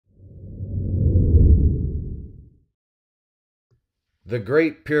The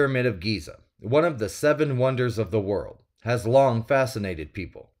Great Pyramid of Giza, one of the seven wonders of the world, has long fascinated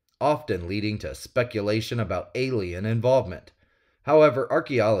people, often leading to speculation about alien involvement. However,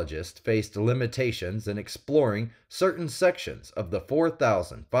 archaeologists faced limitations in exploring certain sections of the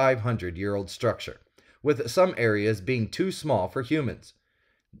 4,500-year-old structure, with some areas being too small for humans.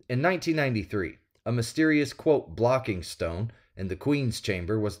 In 1993, a mysterious, quote, blocking stone in the Queen's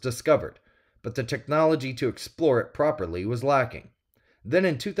Chamber was discovered, but the technology to explore it properly was lacking. Then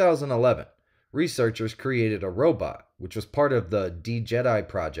in 2011, researchers created a robot, which was part of the Djedi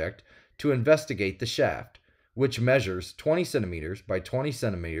Project, to investigate the shaft, which measures 20 centimeters by 20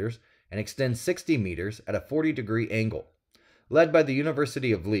 centimeters and extends 60 meters at a 40-degree angle. Led by the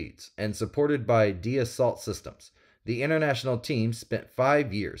University of Leeds and supported by Dassault Systèmes, the international team spent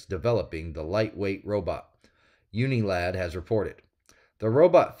 5 years developing the lightweight robot, UNILAD has reported. The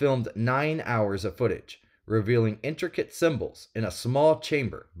robot filmed 9 hours of footage, revealing intricate symbols in a small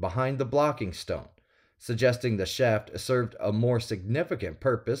chamber behind the blocking stone, suggesting the shaft served a more significant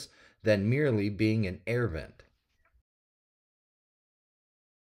purpose than merely being an air vent.